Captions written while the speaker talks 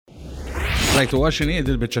tajtu għaxin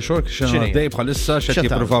il-bicċa xork xina għaddej bħalissa xed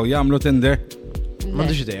jipruvaw jagħmlu Tinder.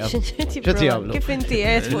 M'għandux idea. X'qed jagħmlu? Kif inti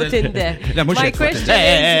qed fuq Tinder? mhux My qed fuq question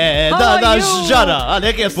is, Da x'ġara,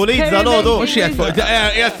 għalhekk qed pulit dal-għodu. Mhux qiegħed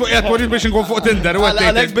fuq biex nkun fuq Tinder u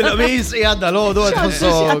Għalhekk bil-qmis qiegħed dal-għodu qed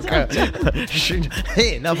tħossok.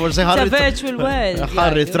 Jiena forsi it's a virtual world.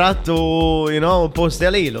 ħarri trattu, posti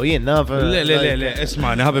għalilu, jien naf. Le,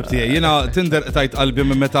 ismani, ħabib tiegħi, jiena Tinder tajt qalbi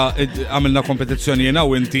minn meta għamilna kompetizzjoni jiena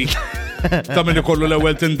u inti ta' minni kollu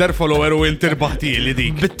l-ewwel Tinder follower u inti rbaħti li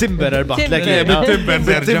dik. Bit-Timber erbaħt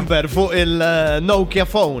Bit-Timber fuq il-Nokia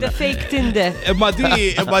phone. The fake Tinder. Ma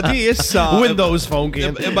di issa Windows phone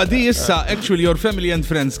kien. Ma di issa actually your family and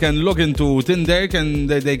friends can log into Tinder,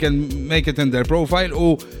 they can make a Tinder profile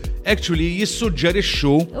u actually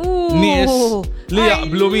jissuġġerixxu nies li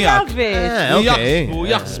jaqblu miegħek.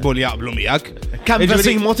 Jaħsbu li jaqblu miegħek.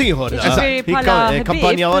 Canvassing mod ieħor.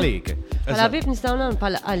 Kampanja għalik. Għala bib nistaw nagħmlu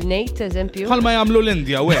bħala għal-Nate, eżempju. Bħalma jagħmlu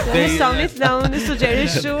l-Indja u Nistaw nitlaw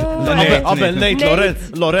nissuġġerixxu. Qabel Nate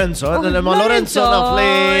Lorenzo, ma Lorenzo naf li.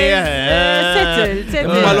 Settle.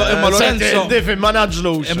 Lorenzo. Diffin ma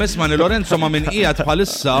naġlux. Ismani, Lorenzo ma min qiegħed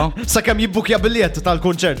bħalissa. Sakemm jibbukja biljett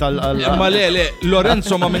tal-kunċert Ma le,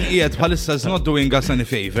 Lorenzo ma min qiegħed bħalissa is not doing us any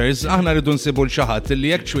favors. Aħna rridu nsibu l-xaħat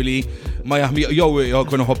li actually ma jaħmi jew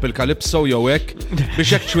kunu ħobb il-kalipso jew hekk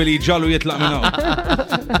biex actually ġalu jitlaq minn hawn.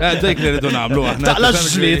 Dik li rridu nagħmlu aħna. Taqlax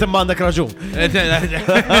li imma għandek raġun.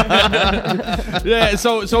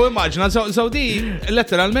 So immaġna, so di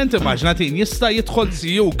letteralment immaġna tin jista' jidħol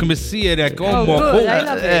sijuk missierek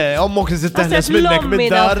ommok iżid teħles minnek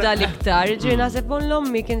mid-dar. L-iktar, ġiri naħseb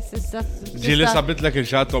l-ommi kien sissa. Ġili sabitlek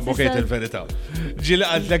il-xat ommok għajt il-verità. Ġili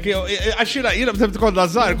għadlek, għaxira, jina b'tem tkun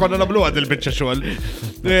lazzar, konna nablu għad il-bicċa xogħol.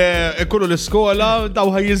 Kullu l-iskola, daw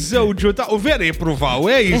ħajizzewġu ta' u veri jipruvaw,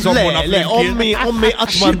 jizommuna ommi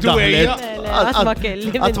għatman daħlet.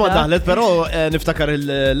 Għatma daħlet, pero niftakar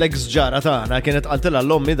l-ex ġara taħna kienet għaltila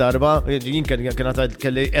l-ommi darba, jien kienet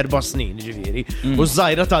kelli 4 snin ġiviri, u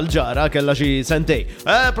z-żajra tal-ġara kella xi sentej.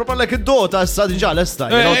 Propallek id-dota issa diġà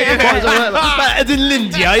l-esta. Edin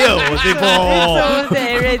l-Indja, jew, tipo,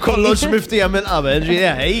 kollox miftija minn qabel,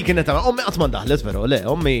 kienet ommi għatma daħlet, pero le,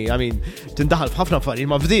 ommi, għamin, tindaħal f'ħafna affarijiet,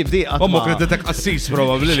 ma fdi għatma. Ommu kreditek assis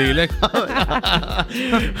probabli li lek.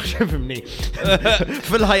 Xifimni.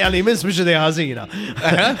 Fil-ħajja li mins biex idea ħażina.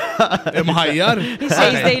 Imħajjar? He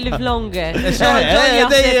says they live longer.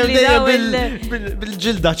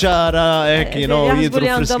 Bil-ġilda ċara, jidru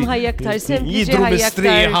jidru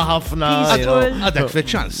mistriħa ħafna. Għadek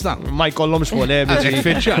fit-ċans, ta' ma jkollhomx polemiċi. Għadek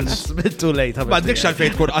fit-ċans. Too late. Għadek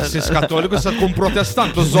xalfejn tkun assis kattoliku sa tkun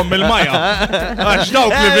protestant u żomm il-maja. Għax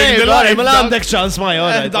dawk living the life. Għandek ċans maja.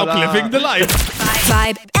 Dawk living the life.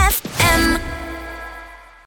 Vibe